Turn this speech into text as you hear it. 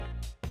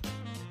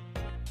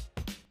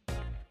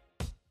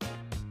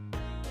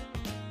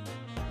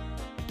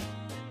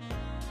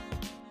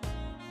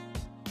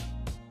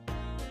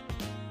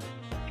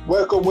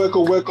Welcome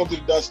to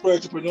the Diaspora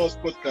Entrepreneurs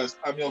Podcast.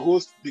 I'm your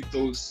host, Victor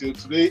Osio.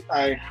 Today,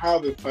 I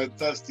have a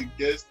fantastic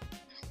guest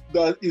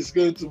that is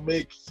going to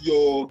make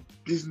your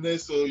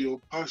business or your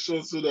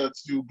passion so that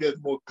you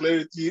get more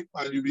clarity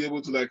and you'll be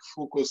able to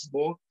focus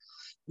more.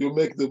 You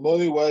make the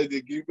money while they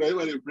bring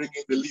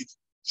in the lead.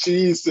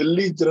 She is a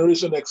lead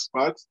generation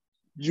expert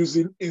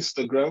using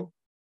Instagram.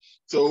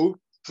 So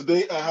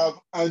today I have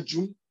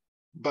Anjum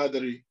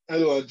Badari.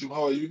 Hello, Anjum.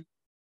 How are you?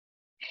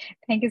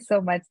 Thank you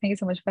so much. Thank you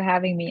so much for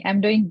having me.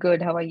 I'm doing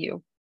good. How are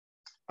you?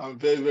 I'm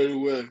very, very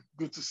well.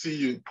 Good to see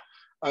you.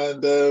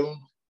 And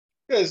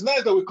it's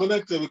nice that we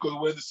connected because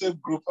we're in the same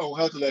group and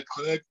we have to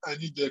connect. I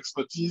need your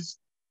expertise.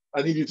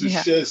 I need you to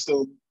share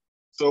some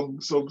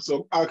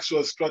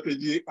actual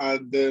strategy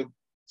and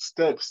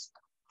steps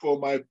for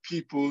my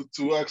people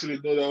to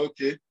actually know that,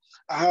 okay,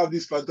 I have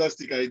this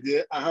fantastic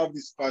idea. I have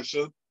this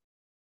passion.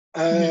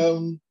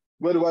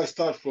 Where do I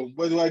start from?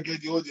 Where do I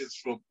get the audience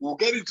from? We'll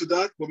get into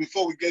that. But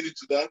before we get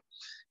into that,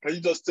 can you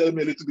just tell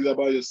me a little bit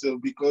about yourself?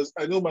 Because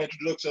I know my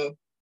introduction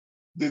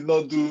did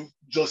not do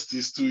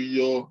justice to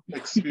your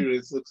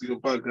experience or to your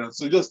background.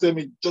 So just tell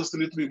me just a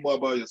little bit more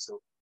about yourself.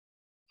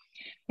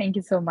 Thank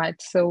you so much.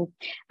 So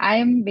I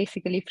am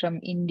basically from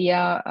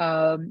India.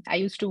 I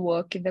used to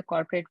work in the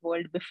corporate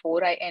world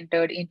before I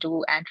entered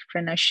into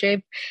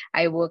entrepreneurship.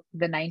 I worked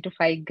the 9 to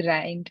 5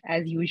 grind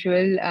as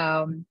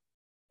usual.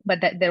 But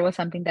there was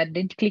something that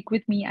didn't click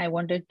with me. I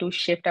wanted to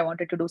shift. I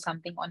wanted to do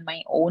something on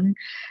my own.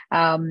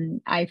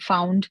 I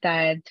found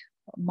that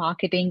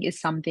marketing is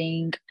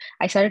something.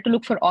 I started to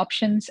look for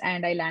options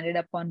and I landed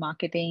up on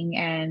marketing,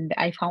 and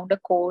I found a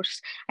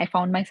course. I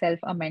found myself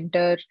a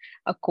mentor,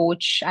 a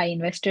coach. I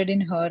invested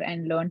in her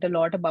and learned a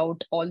lot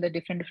about all the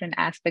different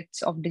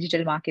aspects of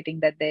digital marketing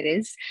that there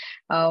is.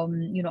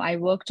 I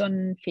worked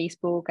on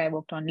Facebook, I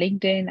worked on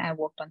LinkedIn, I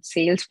worked on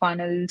sales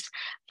funnels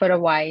for a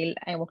while.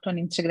 I worked on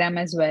Instagram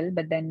as well,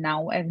 but then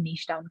now I've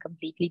niched down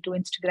completely to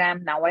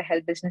Instagram. Now I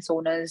help business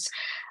owners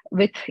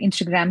with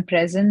Instagram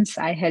presence.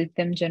 I help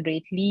them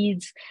generate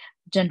leads,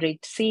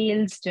 generate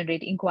sales,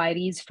 generate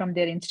inquiries from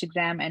their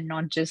Instagram, and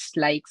not just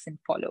likes and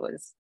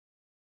followers.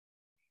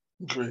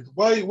 Great.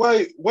 Why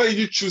did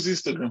you choose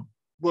Instagram?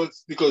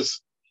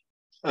 Because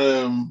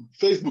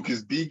Facebook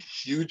is big,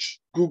 huge.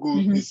 Google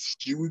is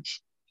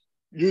huge.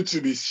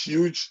 YouTube is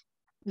huge.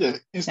 Yeah,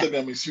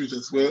 Instagram is huge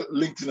as well.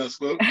 LinkedIn as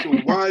well. So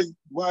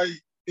why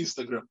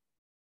Instagram?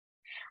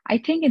 I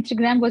think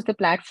Instagram was the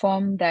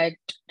platform that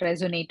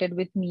resonated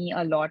with me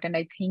a lot, and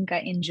I think I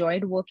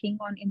enjoyed working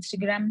on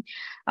Instagram.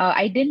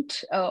 I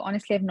didn't,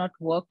 honestly, I've not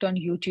worked on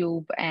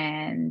YouTube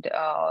and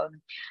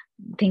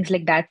things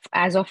like that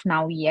as of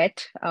now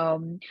yet,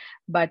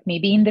 but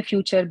maybe in the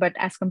future. But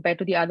as compared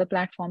to the other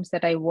platforms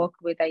that I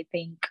worked with, I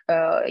think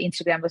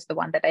Instagram was the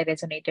one that I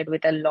resonated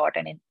with a lot,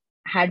 and it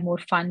had more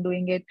fun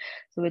doing it.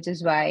 So which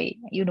is why,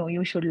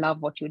 you should love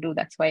what you do.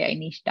 That's why I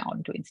niched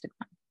down to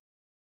Instagram.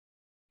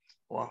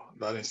 Wow,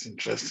 that is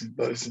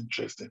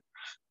interesting.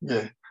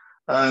 Yeah.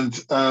 And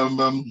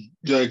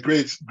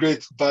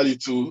great value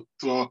to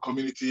our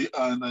community.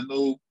 And I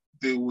know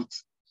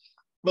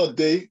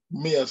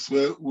me as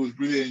well, would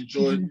really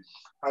enjoy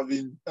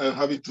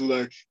having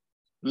to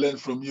learn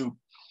from you.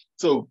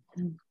 So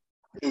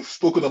you've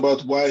spoken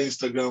about why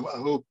Instagram. I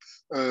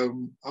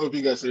hope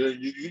you guys are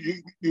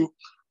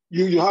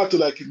you have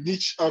to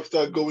niche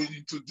after going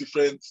into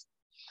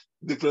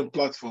different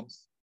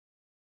platforms.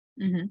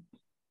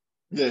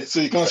 Yeah, so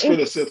you can't spread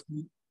yourself.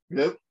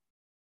 Yeah.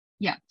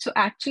 Yeah. So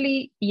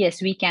actually,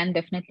 yes, we can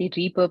definitely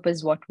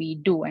repurpose what we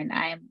do, and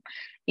I am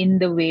in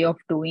the way of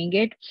doing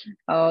it.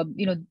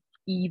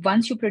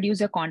 Once you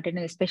produce a content,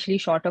 and especially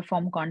shorter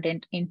form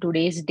content in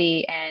today's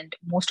day, and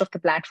most of the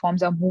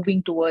platforms are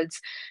moving towards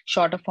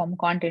shorter form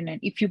content. And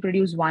if you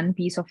produce one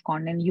piece of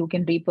content, you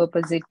can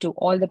repurpose it to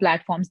all the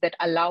platforms that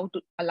allow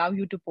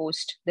you to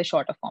post the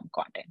shorter form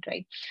content,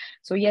 right?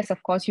 So yes,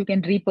 of course, you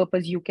can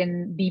repurpose. You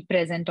can be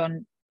present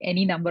on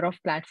any number of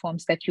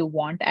platforms that you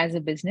want as a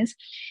business.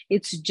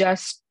 It's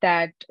just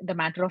that the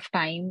matter of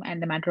time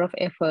and the matter of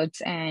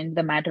efforts and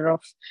the matter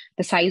of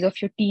the size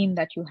of your team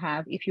that you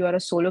have. If you are a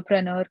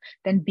solopreneur,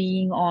 then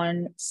being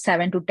on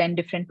 7 to 10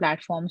 different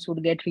platforms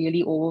would get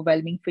really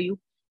overwhelming for you.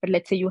 But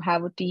let's say you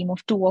have a team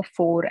of 2 or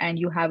 4 and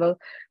you have a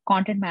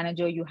content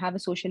manager, you have a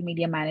social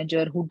media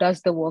manager who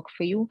does the work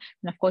for you.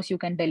 And of course you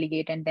can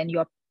delegate, and then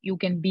you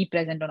can be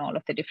present on all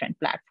of the different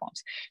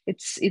platforms.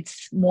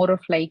 It's more of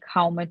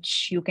how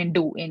much you can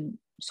do in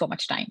so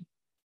much time.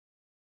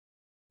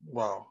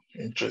 Wow,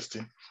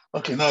 interesting.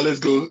 Okay, now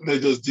let's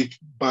just dig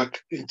back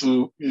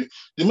into,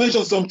 you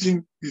mentioned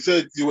something, you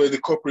said you were in the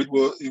corporate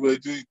world, you were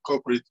doing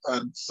corporate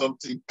and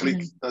something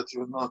clicked that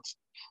you're not.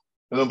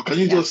 Can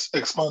you just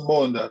expand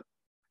more on that?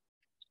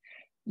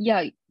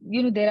 Yeah,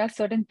 there are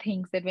certain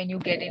things that when you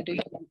get into,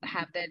 you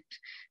have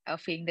that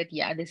feeling that,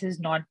 yeah, this is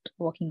not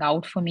working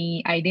out for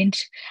me. I didn't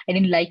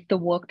like the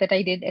work that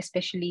I did,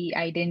 especially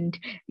I didn't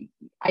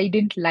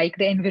like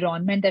the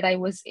environment that I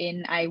was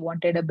in. I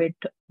wanted a bit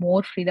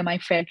more freedom. I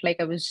felt like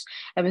I was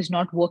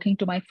not working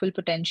to my full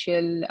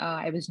potential.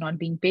 I was not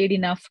being paid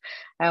enough,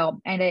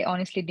 and I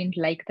honestly didn't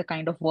like the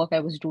kind of work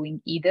I was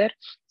doing either.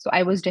 So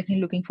I was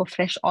definitely looking for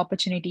fresh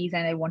opportunities,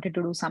 and I wanted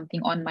to do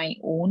something on my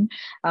own.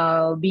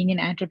 Being an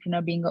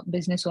entrepreneur, being a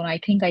business owner, I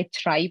think I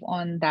thrive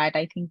on that.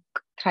 I think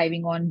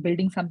thriving on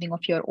building something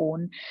of your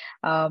own,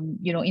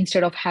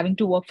 instead of having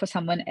to work for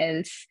someone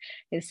else,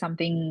 is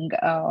something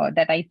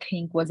that I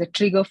think was a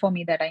trigger for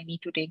me, that I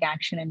need to take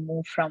action and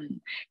move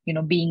from,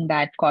 being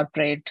that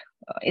corporate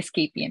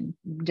escapee and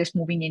just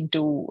moving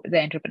into the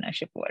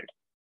entrepreneurship world.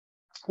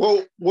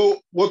 Well,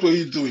 what were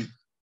you doing?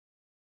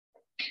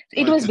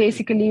 It was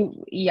basically,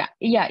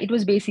 it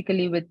was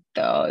basically with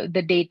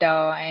the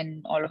data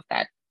and all of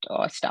that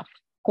stuff,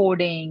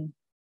 coding.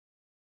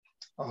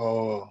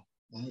 Oh,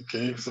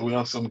 okay. So we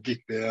have some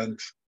geek there and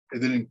it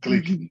didn't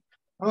click.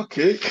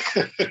 Okay.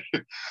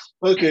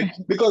 Okay.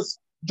 Because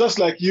just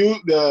like you,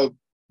 there are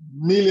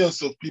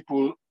millions of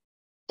people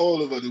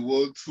all over the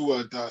world who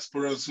are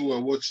diasporans, who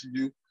are watching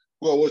you,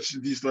 who are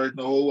watching this right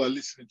now, who are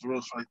listening to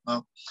us right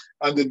now,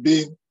 and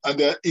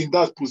they're in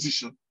that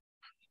position.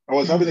 I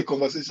was having a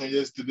conversation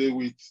yesterday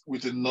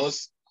with a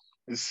nurse,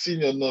 a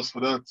senior nurse for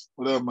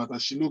that matter.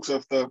 She looks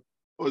after,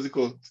 what's it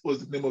called?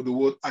 What's the name of the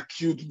ward?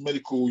 Acute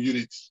medical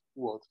unit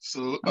ward.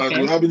 So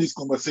we're having this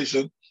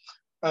conversation,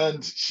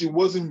 and she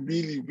wasn't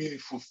really, really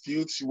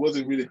fulfilled. She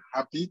wasn't really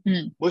happy.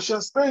 But she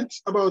has spent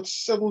about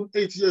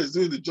 7-8 years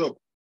doing the job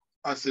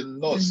as a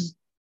nurse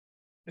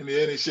in the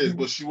NHS,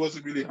 but she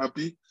wasn't really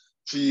happy.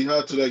 She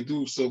had to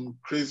do some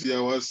crazy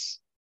hours,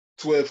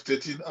 12,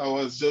 13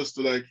 hours, just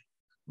to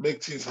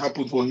make things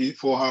happen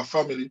for her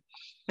family.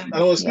 And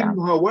I was thinking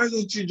to her, why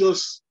don't you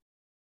just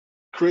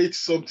create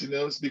something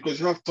else? Because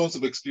you have tons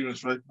of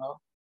experience right now.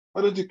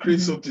 Why don't you create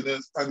something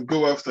else and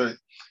go after it?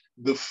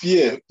 The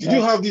fear. Did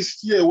you have this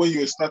fear when you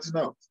were starting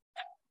out?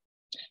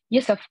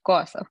 Yes, of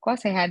course. Of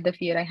course, I had the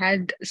fear. I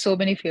had so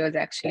many fears,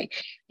 actually.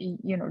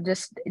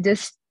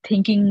 Just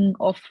thinking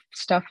of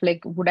stuff like,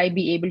 would I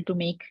be able to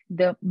make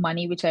the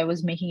money which I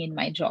was making in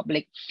my job?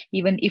 Like,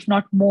 even if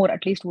not more,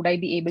 at least would I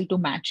be able to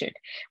match it?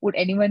 Would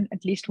anyone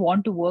at least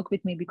want to work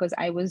with me? Because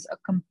I was a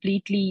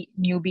completely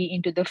newbie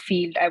into the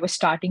field. I was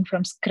starting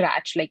from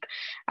scratch. Like,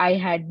 I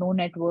had no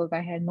network,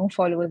 I had no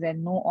followers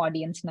and no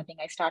audience, nothing.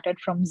 I started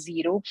from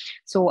zero.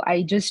 So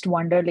I just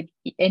wonder, like,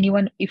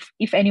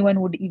 if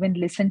anyone would even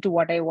listen to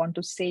what I want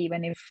to say,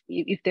 even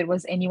if there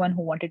was anyone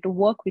who wanted to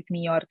work with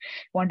me or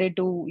wanted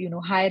to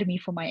hire me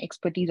for my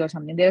expertise or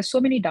something. There are so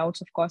many doubts,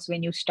 of course,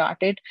 when you start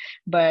it,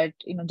 but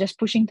just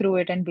pushing through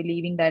it and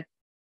believing that,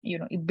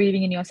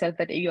 believing in yourself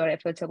that your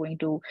efforts are going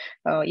to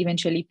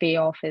eventually pay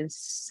off is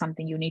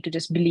something you need to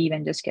just believe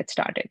and just get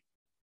started.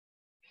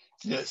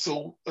 Yeah.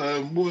 So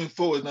moving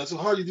forward now, so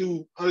how did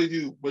you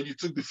when you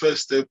took the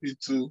first step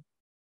into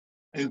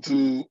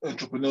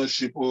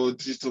entrepreneurship or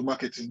digital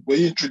marketing? Were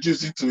you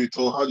introduced into it,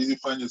 or how did you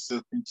find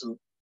yourself into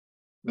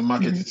the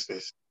marketing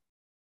space?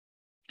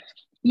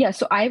 Yeah,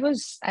 so I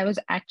was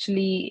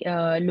actually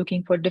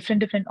looking for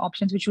different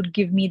options which would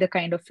give me the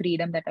kind of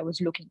freedom that I was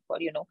looking for.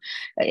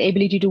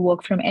 Ability to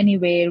work from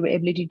anywhere,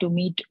 ability to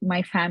meet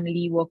my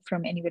family, work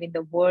from anywhere in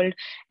the world,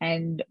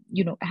 and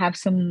have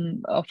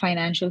some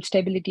financial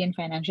stability and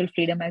financial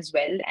freedom as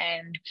well.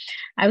 And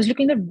I was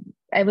looking at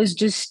I was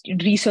just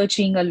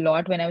researching a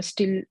lot when I was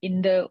still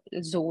in the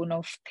zone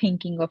of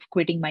thinking of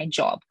quitting my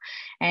job,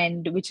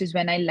 and which is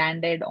when I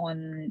landed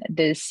on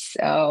this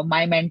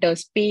my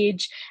mentor's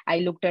page. I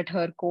looked at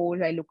her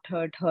course, I looked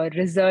at her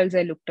results,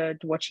 I looked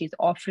at what she's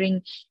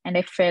offering, and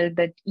I felt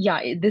that,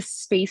 yeah, this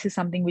space is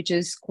something which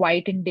is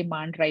quite in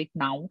demand right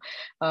now,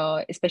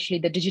 especially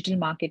the digital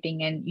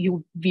marketing. And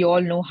we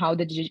all know how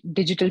the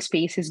digital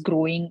space is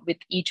growing with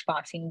each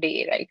passing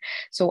day, right?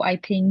 So I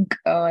think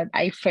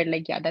I felt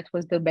like, yeah, that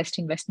was the best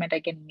investment I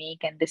can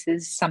make, and this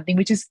is something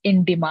which is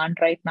in demand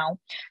right now.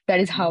 That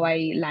is how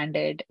I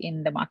landed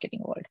in the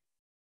marketing world.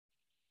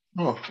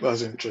 Oh,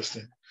 that's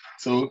interesting.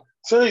 So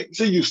say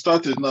you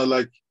started now,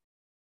 like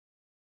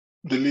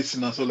the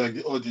listeners or like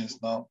the audience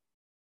now,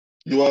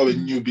 you are a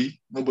newbie,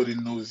 nobody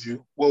knows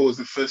you. What was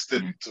the first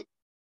step you took?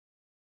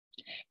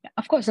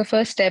 Of course, the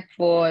first step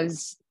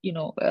was,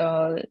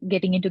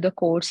 getting into the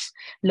course,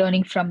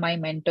 learning from my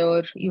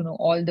mentor,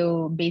 all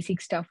the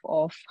basic stuff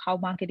of how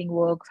marketing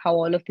works, how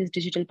all of these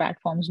digital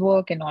platforms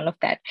work, and all of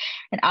that.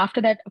 And after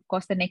that, of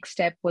course, the next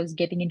step was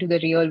getting into the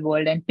real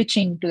world and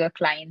pitching to the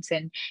clients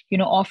and,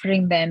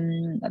 offering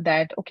them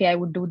that, okay, I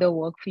would do the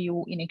work for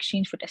you in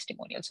exchange for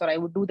testimonials, or I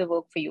would do the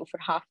work for you for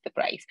half the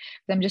price.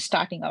 I'm just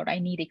starting out. I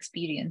need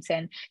experience.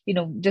 And,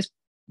 just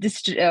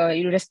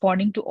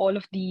responding to all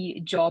of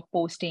the job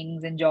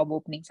postings and job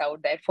openings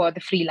out there for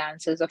the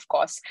freelancers, of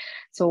course.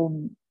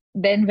 So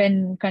then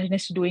when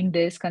continuously doing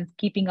this,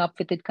 keeping up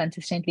with it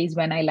consistently, is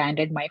when I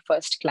landed my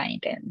first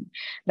client. And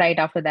right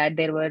after that,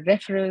 there were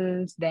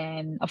referrals.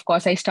 Then, of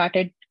course, I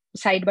started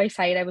side by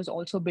side, I was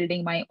also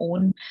building my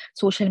own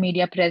social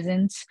media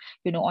presence,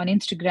 on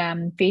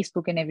Instagram,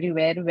 Facebook, and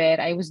everywhere, where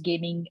I was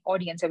gaining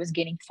audience, I was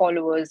gaining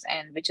followers,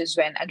 and which is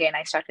when again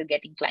I started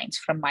getting clients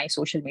from my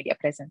social media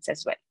presence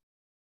as well.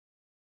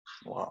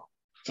 Wow.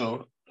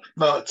 So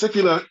now take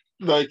it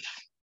like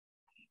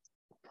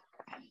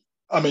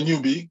I'm a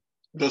newbie,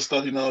 just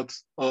starting out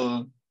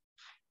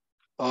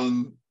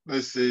on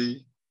let's say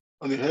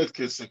on the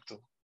healthcare sector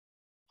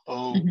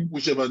or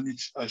whichever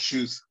niche I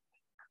choose.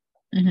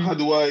 How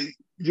do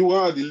you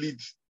are the lead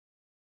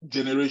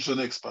generation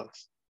expert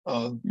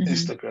on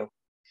Instagram.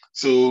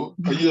 So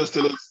can you just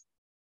tell us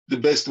the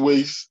best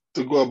ways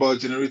to go about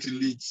generating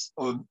leads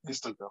on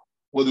Instagram?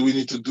 What do we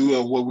need to do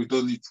and what we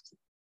don't need to do?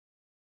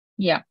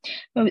 Yeah.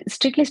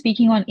 Strictly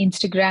speaking, on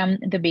Instagram,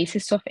 the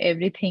basis of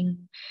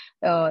everything,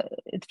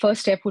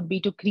 first step would be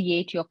to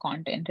create your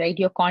content, right?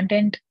 Your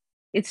content,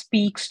 it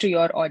speaks to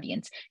your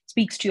audience,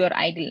 speaks to your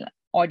ideal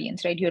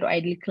audience, right? Your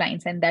ideal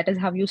clients. And that is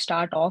how you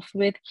start off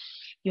with,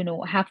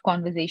 have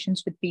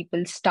conversations with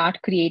people, start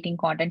creating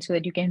content so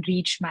that you can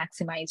reach,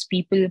 maximize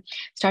people,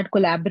 start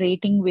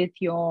collaborating with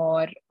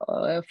your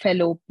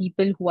fellow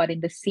people who are in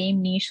the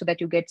same niche so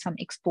that you get some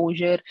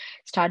exposure,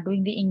 start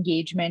doing the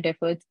engagement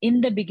efforts.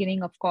 In the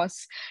beginning, of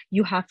course,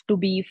 you have to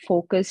be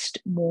focused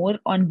more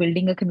on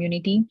building a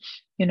community,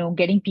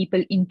 getting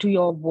people into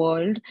your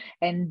world,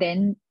 and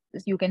then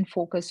you can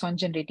focus on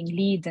generating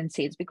leads and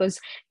sales, because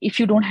if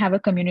you don't have a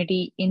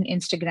community in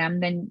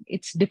Instagram, then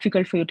it's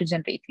difficult for you to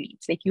generate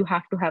leads. Like, you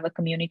have to have a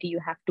community, you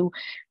have to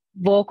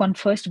work on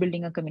first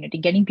building a community,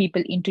 getting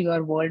people into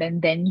your world,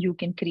 and then you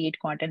can create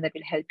content that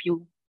will help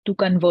you to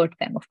convert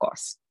them, of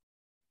course.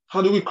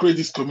 How do we create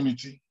this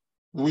community?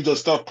 We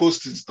just start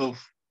posting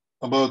stuff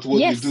about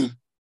what we do.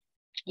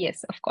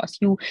 Yes, of course.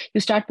 You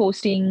start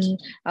posting,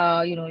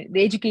 the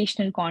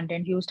educational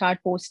content. You start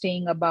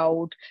posting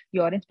about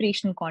your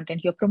inspirational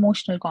content, your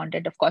promotional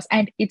content, of course.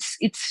 And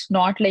it's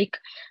not like,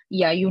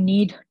 you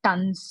need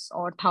tons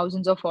or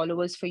thousands of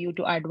followers for you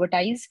to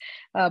advertise.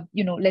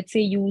 Let's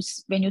say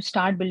when you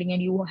start building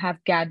and you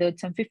have gathered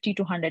some 50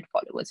 to 100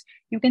 followers,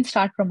 you can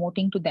start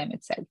promoting to them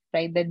itself,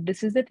 right? That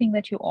this is the thing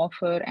that you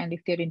offer, and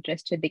if they're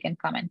interested, they can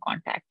come and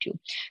contact you.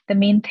 The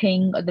main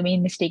thing, or the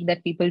main mistake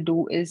that people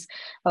do is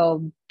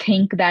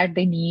think that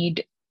they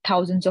need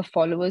thousands of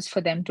followers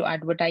for them to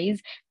advertise.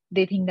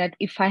 They think that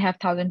if I have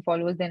 1,000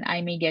 followers, then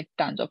I may get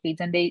tons of leads,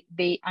 and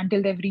they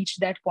until they've reached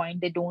that point,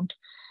 they don't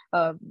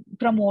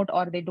promote,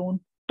 or they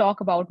don't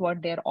talk about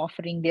what they're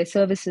offering, their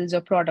services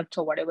or products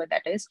or whatever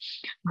that is.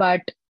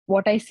 But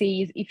what I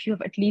say is, if you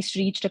have at least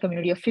reached a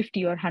community of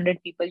 50 or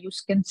 100 people, you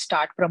can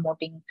start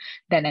promoting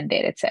then and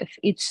there itself.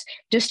 It's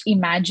just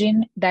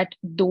imagine that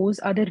those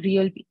are the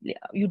real people.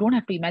 You don't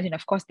have to imagine,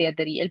 of course, they are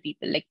the real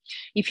people. Like,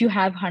 if you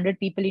have 100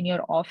 people in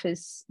your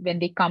office, when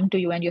they come to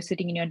you and you're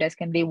sitting in your desk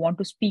and they want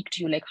to speak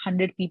to you, like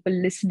 100 people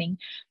listening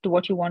to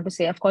what you want to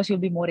say, of course, you'll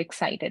be more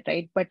excited,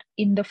 right? But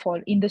in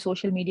the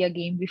social media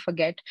game, we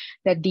forget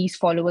that these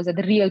followers are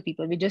the real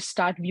people. We just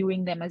start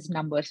viewing them as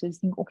numbers. So we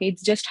think, okay,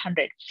 it's just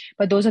 100,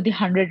 but those are the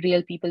 100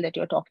 real people that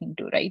you're talking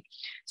to, right?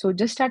 So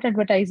just start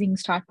advertising,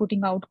 start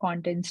putting out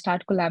content,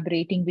 start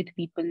collaborating with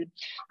people,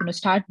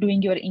 start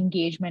doing your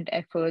engagement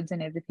efforts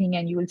and everything,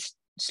 and you will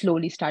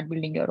slowly start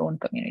building your own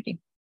community.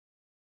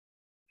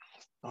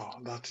 Oh,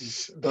 that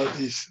is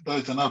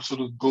an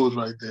absolute gold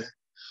right there.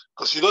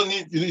 Because you don't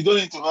need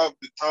to have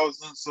the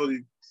thousands or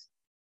the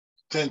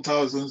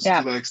 10,000s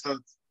to like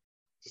start.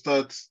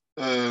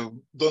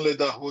 Don't let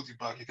that hold you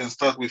back. You can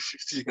start with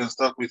 50. You can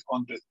start with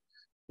 100,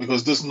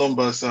 because those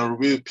numbers are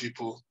real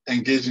people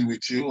engaging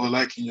with you or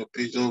liking your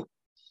page or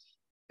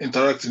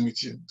interacting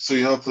with you. So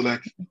you have to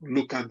like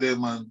look at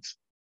them, and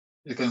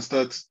you can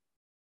start.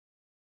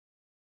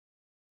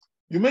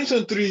 You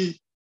mentioned 3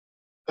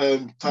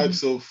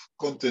 types of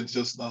content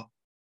just now.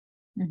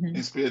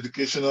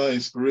 Educational,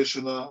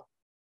 inspirational,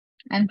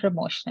 and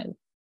promotional.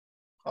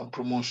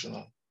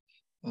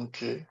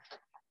 Okay.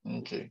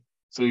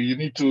 So you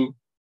need to.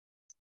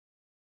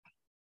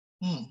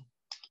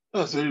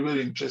 That's very,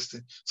 very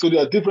interesting. So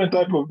there are different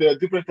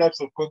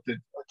types of content.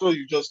 I thought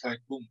you just like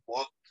boom,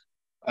 one,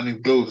 and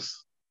it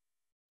goes.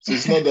 So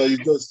it's not that you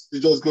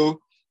just go,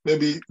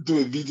 maybe do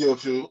a video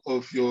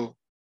of your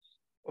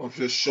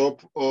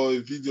shop, or a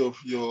video of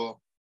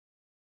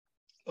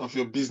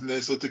your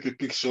business, or take a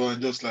picture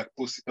and just like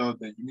post it out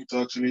there. You need to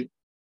actually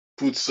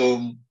put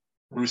some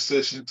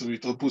research into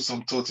it, or put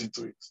some thought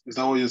into it. Is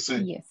that what you're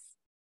saying?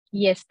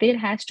 Yes,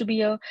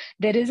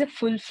 there is a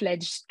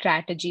full-fledged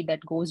strategy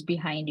that goes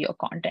behind your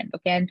content.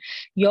 Okay. And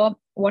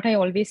what I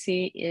always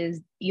say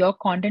is, your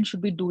content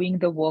should be doing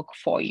the work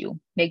for you.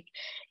 Like,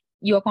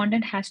 your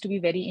content has to be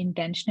very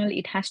intentional.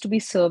 It has to be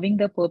serving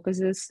the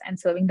purposes and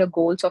serving the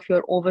goals of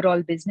your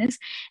overall business,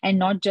 and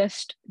not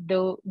just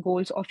the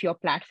goals of your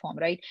platform,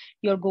 right?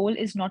 Your goal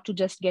is not to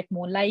just get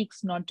more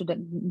likes, not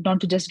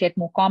to just get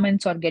more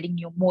comments or getting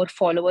you more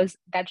followers.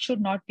 That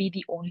should not be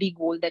the only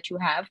goal that you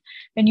have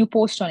when you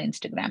post on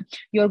Instagram.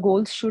 Your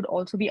goals should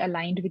also be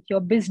aligned with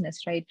your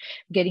business, right?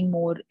 Getting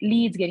more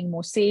leads, getting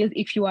more sales.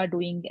 If you are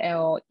doing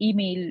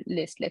email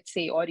list, let's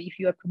say, or if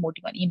you are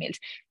promoting on emails,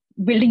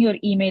 building your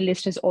email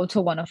list is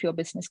also one of your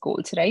business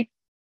goals, right?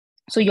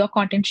 So your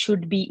content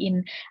should be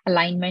in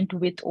alignment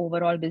with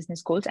overall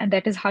business goals, and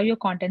that is how your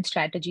content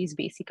strategy is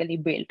basically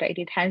built, right?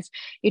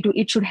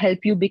 It should help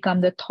you become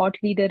the thought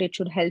leader. It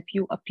should help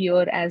you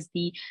appear as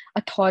the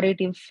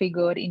authoritative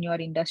figure in your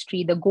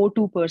industry, the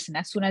go-to person.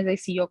 As soon as I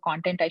see your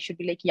content, I should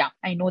be like, yeah,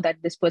 I know that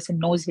this person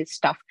knows his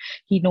stuff.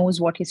 He knows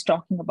what he's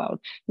talking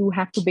about. You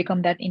have to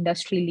become that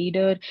industry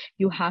leader.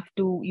 You have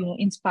to,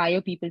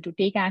 inspire people to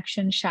take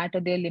action,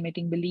 shatter their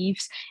limiting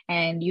beliefs,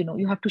 and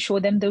you have to show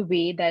them the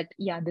way that,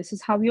 yeah, this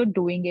is how you're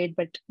doing it,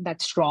 but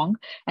that's wrong,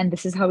 and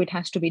this is how it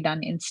has to be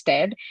done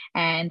instead.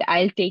 And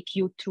I'll take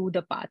you through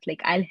the path. Like,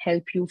 I'll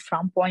help you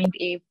from point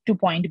A to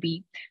point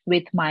B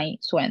with my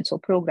so and so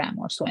program,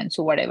 or so and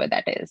so whatever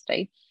that is,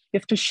 right? You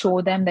have to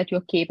show them that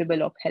you're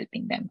capable of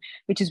helping them,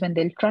 which is when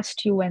they'll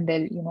trust you, and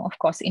they'll, of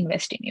course,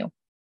 invest in you.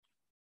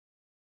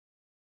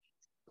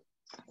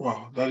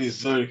 Wow, that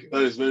is very,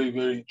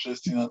 very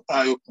interesting and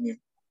eye-opening.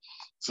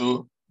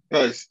 So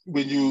guys,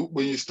 when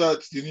you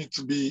start, you need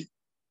to be,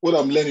 what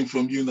I'm learning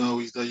from you now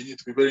is that you need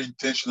to be very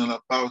intentional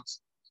about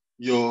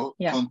your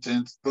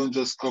content. Don't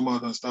just come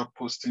out and start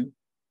posting.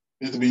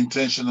 You need to be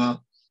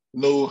intentional.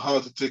 Know how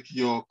to take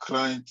your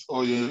client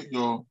or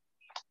your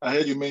I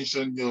heard you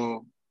mention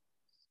your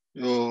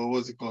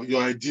what's it called?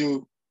 Your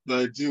ideal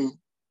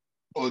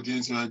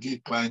audience, your ideal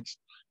client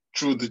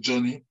through the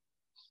journey.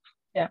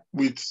 Yeah.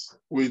 With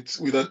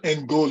an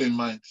end goal in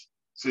mind.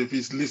 So if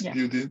it's list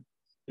building,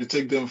 you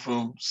take them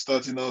from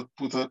starting out,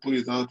 put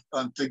it out,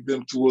 and take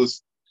them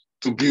towards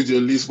to build your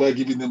list by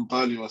giving them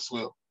value as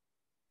well.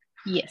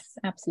 Yes,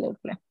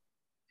 absolutely.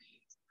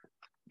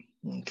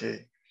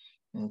 Okay.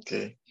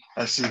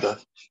 I see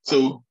that.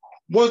 So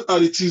what are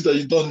the things that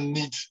you don't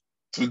need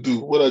to do?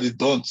 What are the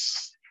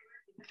don'ts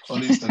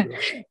on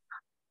Instagram?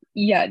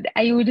 Yeah,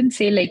 I wouldn't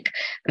say like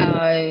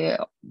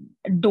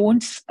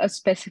don'ts. A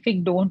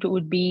specific don't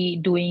would be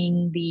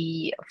doing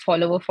the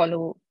follow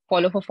for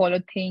follow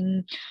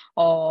thing,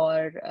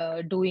 or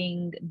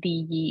doing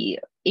the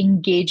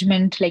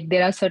engagement. Like,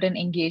 there are certain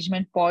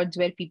engagement pods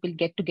where people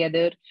get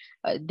together.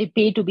 They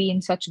pay to be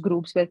in such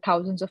groups where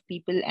thousands of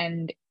people,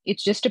 and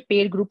it's just a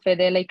paid group where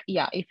they're like,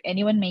 yeah, if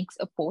anyone makes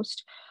a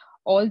post,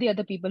 all the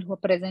other people who are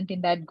present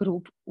in that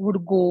group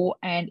would go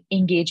and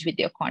engage with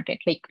your content,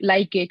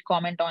 like it,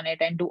 comment on it,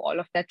 and do all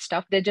of that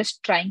stuff. They're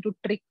just trying to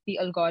trick the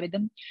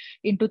algorithm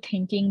into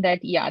thinking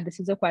that, yeah, this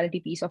is a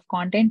quality piece of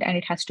content and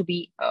it has to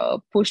be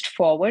pushed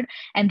forward,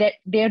 and that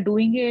they're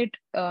doing it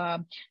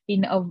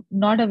in a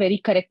not a very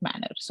correct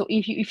manner. So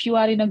if you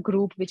are in a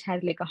group which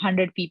has like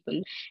 100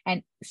 people,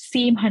 and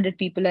same 100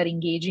 people are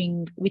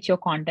engaging with your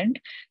content,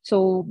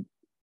 so,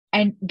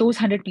 and those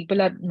 100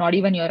 people are not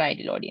even your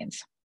ideal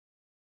audience.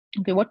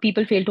 Okay, what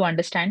people fail to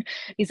understand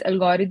is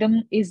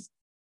algorithm is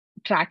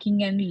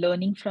tracking and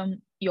learning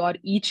from your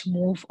each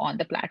move on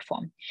the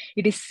platform.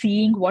 It is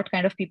seeing what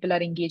kind of people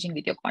are engaging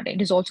with your content.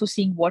 It is also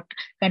seeing what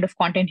kind of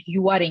content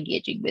you are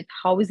engaging with.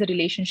 How is the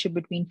relationship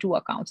between two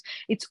accounts?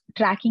 It's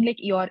tracking like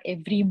your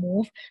every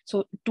move.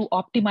 So to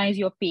optimize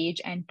your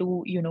page and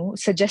to,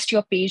 suggest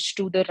your page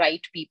to the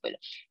right people.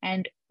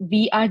 And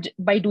we are,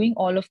 by doing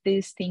all of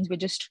these things, we're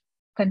just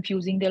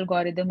confusing the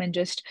algorithm and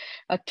just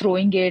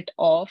throwing it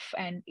off,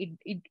 and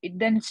it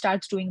then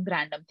starts doing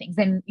random things.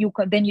 Then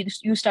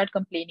you start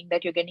complaining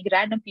that you're getting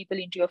random people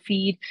into your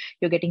feed,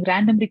 you're getting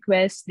random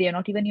requests, they are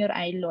not even your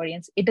ideal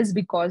audience. It is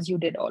because you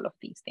did all of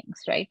these things,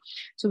 right?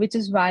 So which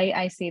is why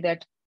I say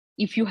that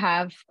if you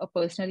have a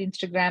personal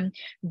Instagram,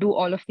 do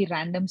all of the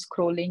random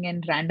scrolling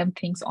and random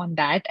things on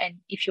that. And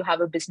if you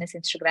have a business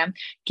Instagram,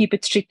 keep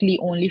it strictly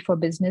only for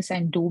business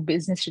and do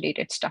business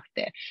related stuff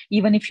there.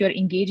 Even if you're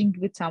engaging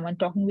with someone,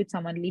 talking with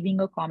someone,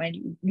 leaving a comment,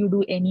 you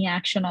do any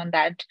action on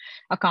that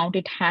account,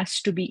 it has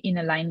to be in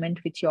alignment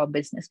with your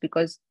business,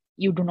 because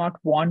you do not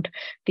want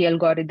the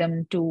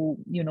algorithm to,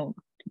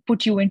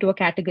 put you into a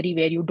category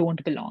where you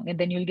don't belong, and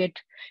then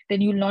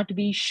you'll not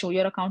be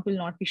your account will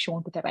not be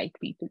shown to the right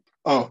people.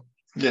 Oh,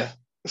 yeah.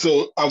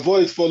 So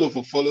avoid follow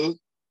for follow,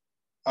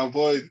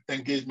 avoid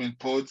engagement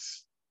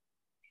pods.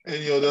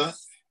 Any other?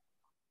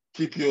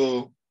 Keep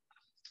your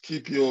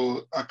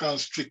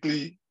account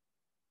strictly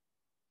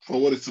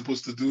for what it's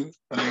supposed to do,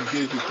 and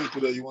engage with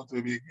people that you want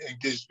to be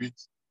engaged with.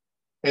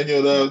 Any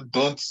other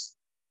don'ts?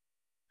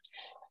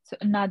 So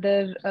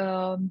another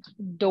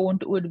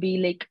don't would be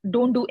like,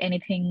 don't do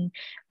anything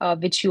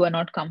which you are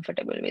not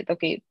comfortable with.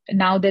 Okay,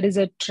 now there is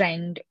a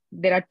trend.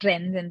 There are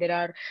trends, and there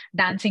are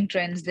dancing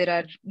trends. There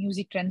are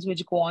music trends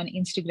which go on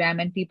Instagram,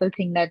 and people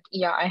think that,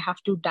 yeah, I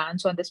have to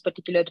dance on this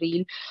particular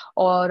reel,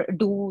 or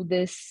do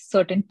this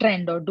certain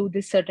trend, or do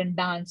this certain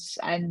dance,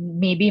 and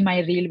maybe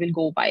my reel will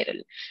go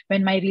viral.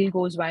 When my reel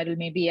goes viral,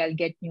 maybe I'll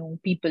get new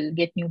people,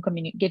 get new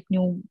community, get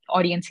new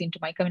audience into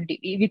my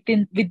community.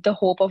 With the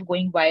hope of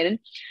going viral,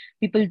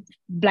 people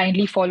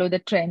blindly follow the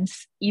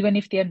trends, even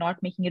if they are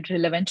not making it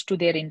relevant to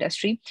their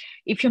industry.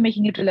 If you're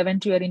making it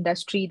relevant to your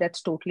industry,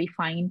 that's totally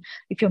fine.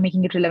 If you're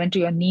making it relevant to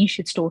your niche,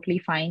 it's totally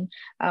fine.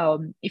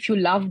 If you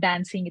love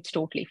dancing, it's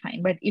totally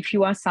fine. But if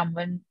you are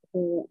someone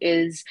who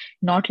is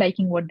not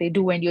liking what they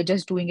do and you're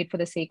just doing it for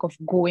the sake of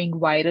going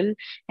viral,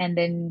 and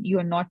then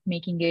you're not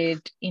making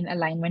it in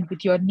alignment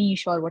with your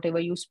niche or whatever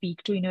you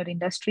speak to in your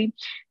industry,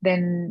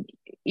 then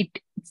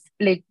it's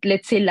like,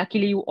 let's say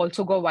luckily you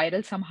also go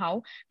viral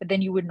somehow, but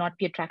then you would not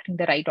be attracting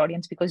the right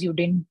audience because you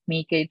didn't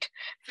make it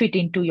fit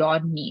into your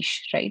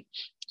niche, right?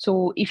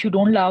 So if you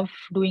don't love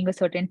doing a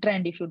certain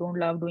trend, if you don't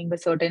love doing a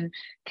certain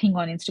thing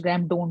on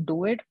Instagram, don't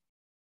do it.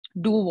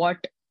 Do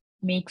what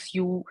makes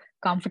you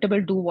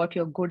comfortable, do what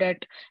you're good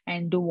at,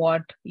 and do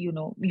what you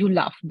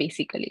love,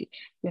 basically.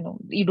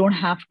 You don't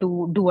have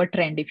to do a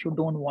trend if you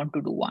don't want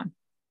to do one.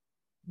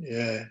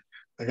 Yeah,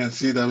 I can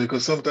see that,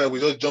 because sometimes we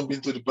just jump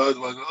into the bad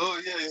one.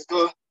 Oh yeah, it's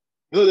got.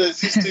 There's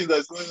this thing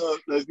that's going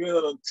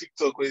on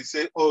TikTok where you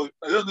say, oh,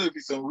 I don't know if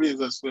it's on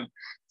Reels as well.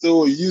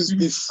 So use Mhm.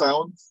 this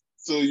sound,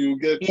 so you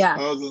get Yeah,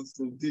 thousands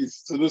of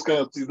this. So those kind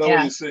of things. That's what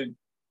yeah, you're saying.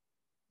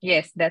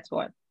 yes, that's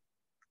what.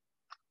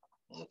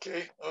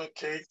 Okay,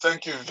 okay.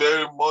 Thank you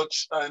very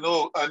much. I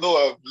know I've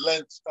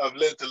learned a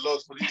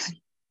lot for this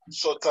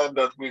short time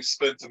that we've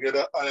spent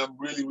together. I am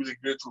really, really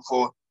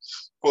grateful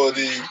for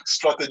the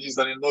strategies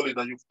and the knowledge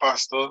that you've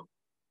passed on.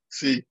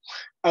 See,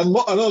 and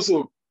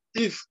also,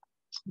 if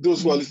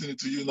those who are Mhm. listening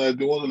to you now,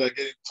 they want to like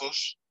get in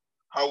touch,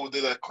 how would they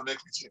like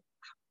connect with you?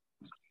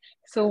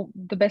 So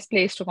the best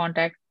place to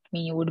contact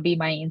me would be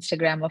my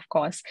Instagram, of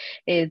course.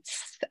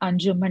 It's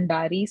Anjum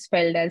Bhandari,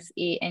 spelled as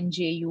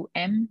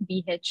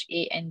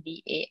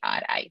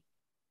ANJUMBHANDARI.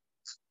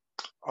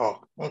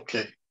 Oh,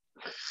 okay.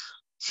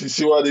 Since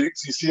you are the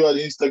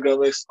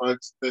Instagram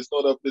expert, there's no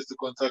other place to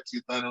contact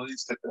you than on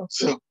Instagram.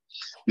 So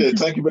yeah,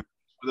 thank you very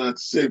much for that.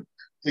 Same.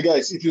 Hey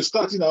guys, if you're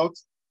starting out,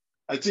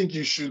 I think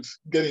you should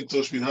get in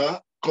touch with her,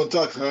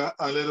 contact her,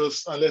 and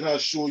let her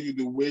show you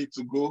the way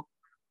to go,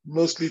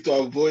 mostly to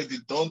avoid the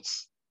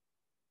don'ts.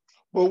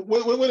 But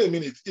wait a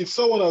minute. If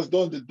someone has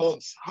done the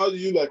don'ts, how do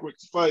you like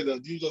rectify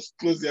that? Do you just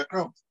close the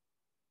account?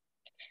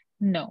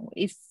 No,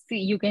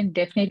 you can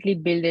definitely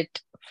build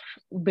it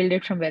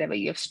from wherever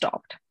you have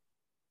stopped.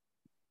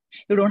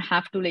 You don't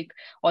have to like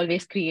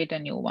always create a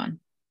new one,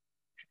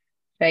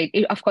 right?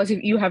 Of course,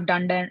 if you have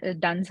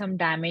done some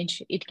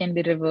damage, it can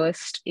be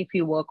reversed if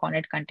you work on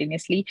it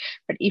continuously.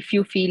 But if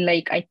you feel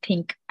like, I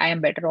think I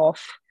am better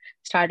off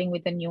starting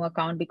with a new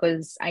account,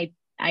 because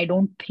I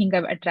don't think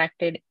I've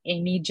attracted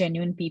any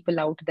genuine people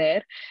out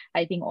there.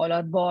 I think all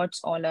are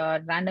bots, all are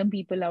random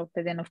people out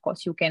there. Then of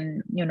course you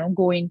can,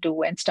 go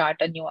into and start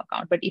a new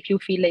account. But if you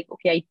feel like,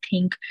 okay, I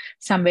think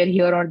somewhere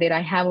here or there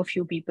I have a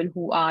few people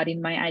who are in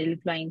my ideal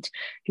client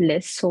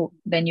list, so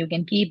then you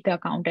can keep the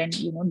account and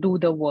do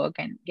the work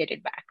and get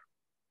it back.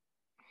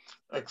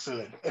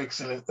 Excellent,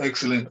 excellent,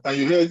 excellent. And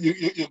you heard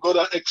you got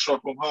that extra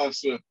from her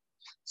as well.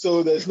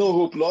 So there's no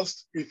hope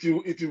lost. If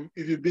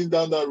you've been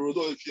down that road,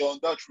 or if you're on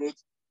that road,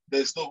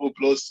 there's no hope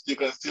lost. You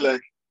can still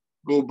like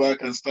go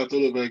back and start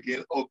all over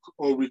again, or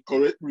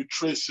retract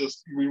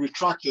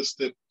your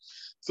step.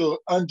 So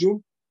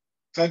Anju,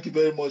 thank you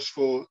very much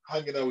for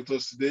hanging out with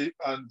us today,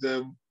 and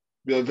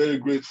we are very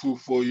grateful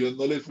for your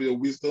knowledge, for your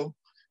wisdom.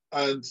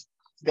 And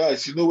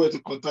guys, you know where to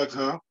contact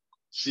her.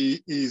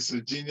 She is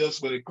a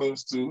genius when it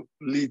comes to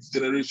lead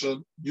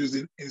generation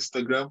using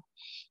Instagram.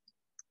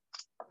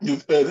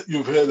 You've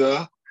heard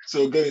her,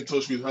 so get in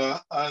touch with her,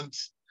 and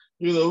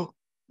you know,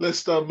 let's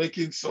start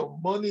making some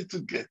money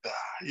together.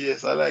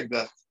 Yes, I like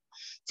that.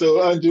 So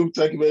Anju,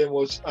 thank you very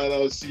much, and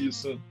I'll see you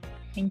soon.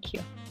 Thank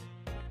you.